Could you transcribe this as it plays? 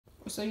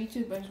So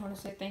YouTube, I just want to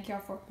say thank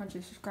y'all for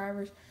 100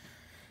 subscribers.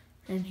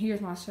 And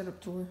here's my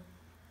setup tour.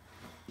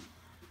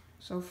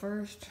 So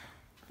first,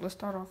 let's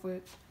start off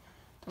with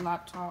the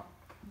laptop.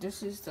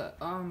 This is the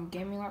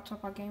gaming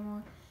laptop I game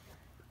on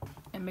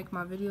and make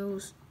my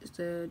videos. It's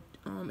the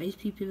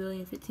HP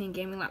Pavilion 15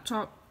 gaming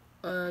laptop,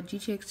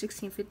 GTX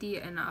 1650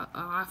 and a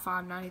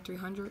i5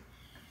 9300.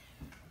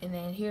 And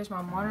then here's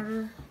my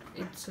monitor.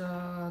 It's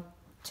a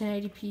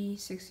 1080p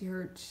 60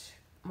 hertz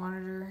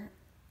monitor,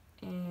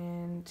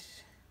 and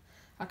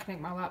I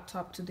connect my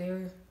laptop to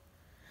there,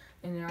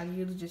 and then I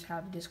usually just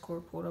have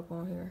Discord pulled up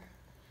on here.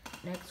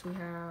 Next we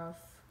have,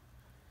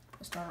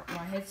 let's start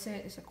my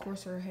headset. It's a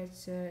Corsair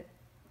headset,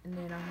 and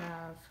then I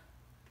have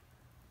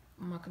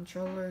my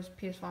controllers,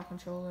 PS5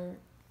 controller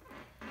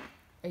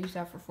I used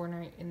that for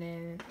Fortnite, and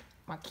then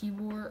my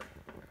keyboard,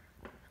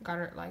 got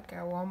it like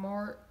at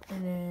Walmart,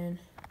 and then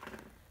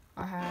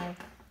I have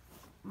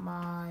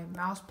my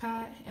mouse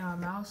pad and my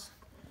mouse.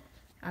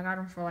 I got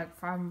them for like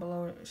 $5 and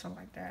below or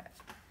something like that.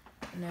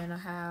 And then I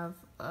have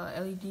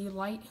a LED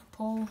light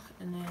pole,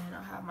 and then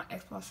I have my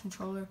Xbox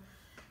controller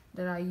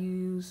that I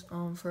use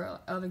for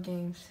other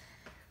games,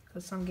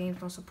 because some games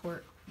don't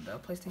support the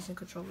PlayStation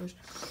controllers.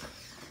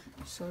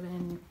 So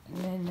then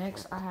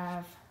next I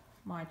have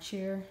my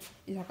chair.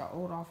 It's like an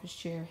old office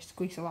chair. It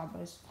squeaks a lot,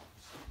 but it's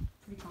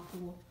pretty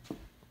comfortable.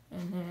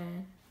 And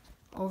then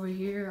over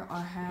here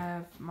I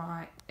have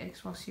my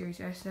Xbox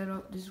Series S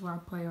setup. This is where I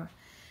play on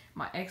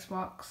my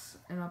Xbox,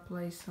 and I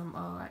play some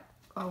like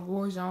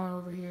Warzone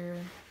over here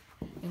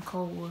and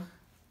Cold War.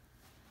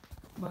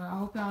 But I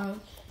hope y'all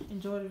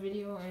enjoyed the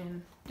video,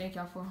 and thank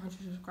y'all for 100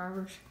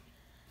 subscribers.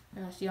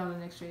 And I'll see y'all in the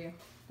next video.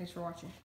 Thanks for watching.